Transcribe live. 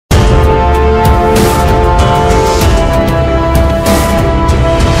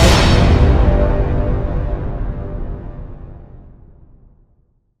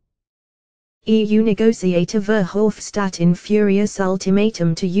EU negotiator Verhofstadt in furious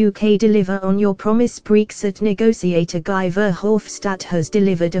ultimatum to UK. Deliver on your promise. Brexit negotiator Guy Verhofstadt has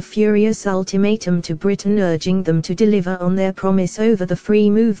delivered a furious ultimatum to Britain, urging them to deliver on their promise over the free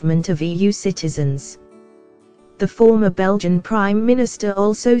movement of EU citizens. The former Belgian Prime Minister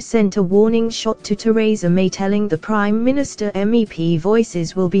also sent a warning shot to Theresa May, telling the Prime Minister MEP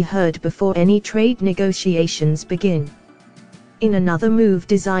voices will be heard before any trade negotiations begin. In another move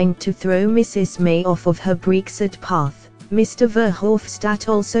designed to throw Mrs May off of her Brexit path, Mr Verhofstadt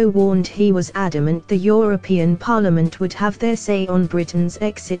also warned he was adamant the European Parliament would have their say on Britain's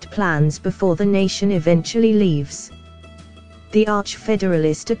exit plans before the nation eventually leaves. The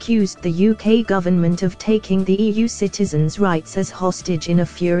arch-federalist accused the UK government of taking the EU citizens' rights as hostage in a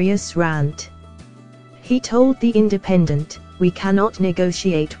furious rant. He told The Independent, "We cannot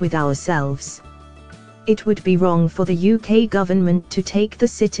negotiate with ourselves. It would be wrong for the UK government to take the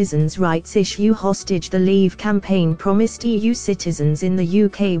citizens' rights issue hostage." The Leave campaign promised EU citizens in the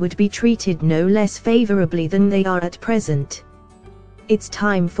UK would be treated no less favourably than they are at present. It's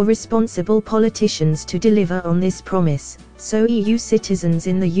time for responsible politicians to deliver on this promise, so EU citizens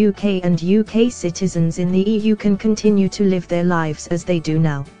in the UK and UK citizens in the EU can continue to live their lives as they do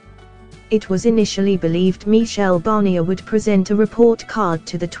now. It was initially believed Michel Barnier would present a report card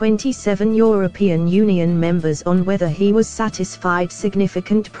to the 27 European Union members on whether he was satisfied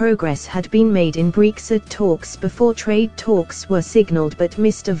significant progress had been made in Brexit talks before trade talks were signalled, but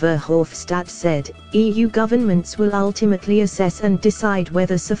Mr Verhofstadt said, EU governments will ultimately assess and decide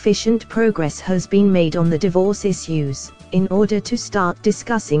whether sufficient progress has been made on the divorce issues, in order to start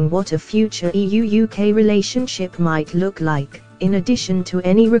discussing what a future EU-UK relationship might look like, in addition to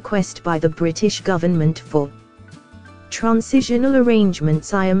any request by the British government for transitional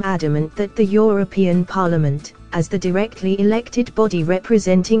arrangements. I am adamant that the European Parliament, as the directly elected body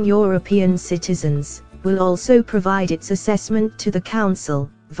representing European citizens, will also provide its assessment to the Council,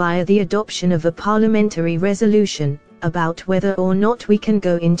 via the adoption of a parliamentary resolution, about whether or not we can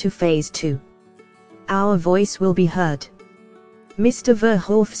go into Phase 2. Our voice will be heard. Mr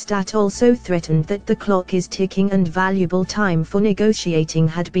Verhofstadt also threatened that the clock is ticking and valuable time for negotiating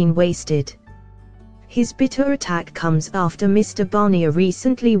had been wasted. His bitter attack comes after Mr Barnier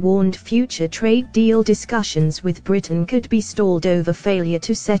recently warned future trade deal discussions with Britain could be stalled over failure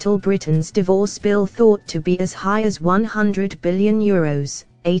to settle Britain's divorce bill, thought to be as high as €100 billion,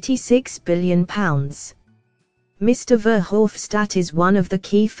 £86 billion. Mr Verhofstadt is one of the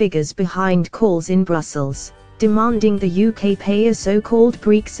key figures behind calls in Brussels, demanding the UK pay a so-called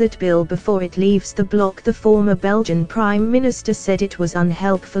Brexit bill before it leaves the bloc. The former Belgian Prime Minister said it was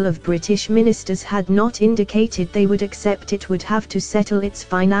unhelpful if British ministers had not indicated they would accept it would have to settle its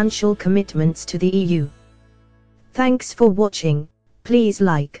financial commitments to the EU. Thanks for watching. Please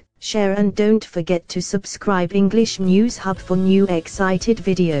like, share and don't forget to subscribe English News Hub for new excited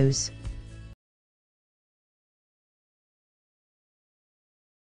videos.